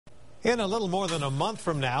In a little more than a month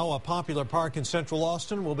from now, a popular park in central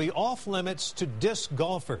Austin will be off limits to disc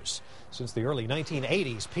golfers. Since the early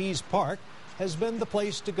 1980s, Pease Park has been the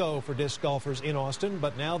place to go for disc golfers in Austin,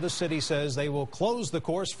 but now the city says they will close the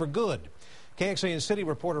course for good. KXAN City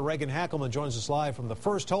reporter Reagan Hackelman joins us live from the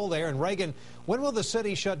first hole there. And Reagan, when will the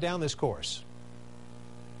city shut down this course?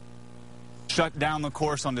 Shut down the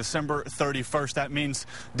course on December 31st. That means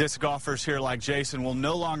disc golfers here like Jason will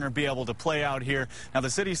no longer be able to play out here. Now, the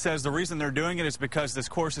city says the reason they're doing it is because this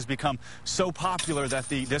course has become so popular that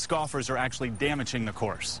the disc golfers are actually damaging the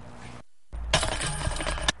course.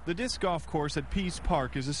 The disc golf course at Pease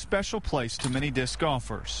Park is a special place to many disc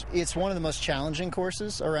golfers. It's one of the most challenging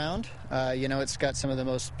courses around. It's got some of the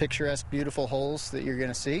most picturesque, beautiful holes that you're going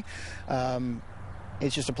to see.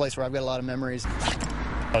 It's just a place where I've got a lot of memories.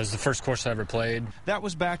 It was the first course I ever played. That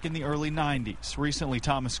was back in the early 90s. Recently,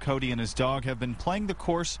 Thomas Cody and his dog have been playing the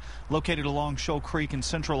course located along Shoal Creek in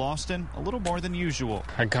central Austin a little more than usual.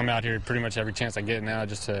 I come out here pretty much every chance I get now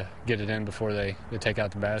just to get it in before they take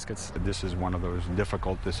out the baskets. This is one of those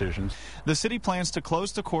difficult decisions. The city plans to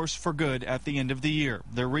close the course for good at the end of the year.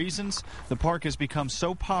 Their reasons? The park has become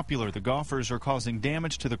so popular the golfers are causing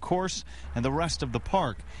damage to the course and the rest of the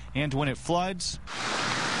park. And when it floods,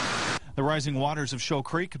 the rising waters of Shoal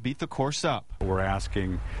Creek beat the course up. We're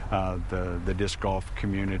asking the disc golf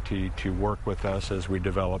community to work with us as we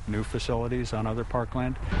develop new facilities on other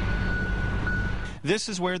parkland. This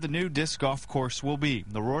is where the new disc golf course will be,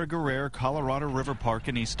 the Roy Guerrero Colorado River Park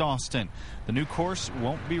in East Austin. The new course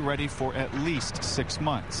won't be ready for at least 6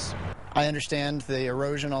 months. I understand the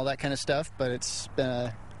erosion, all that kind of stuff, but it's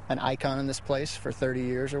been an icon in this place for 30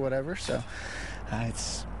 years or whatever, so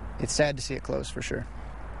it's sad to see it close for sure.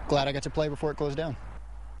 Glad I got to play before it closed down.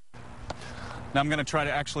 Now I'm going to try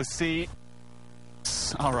to actually see.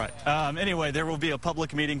 All right. Anyway, there will be a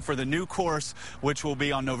public meeting for the new course, which will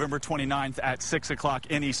be on November 29th at 6 o'clock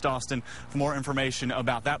in East Austin. For more information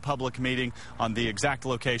about that public meeting on the exact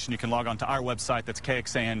location, you can log on to our website. That's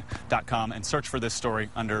KXAN.com and search for this story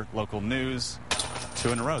under local news.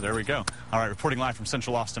 2 in a row. There we go. All right. Reporting live from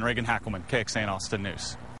Central Austin, Reagan Hackelman, KXAN Austin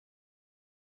News.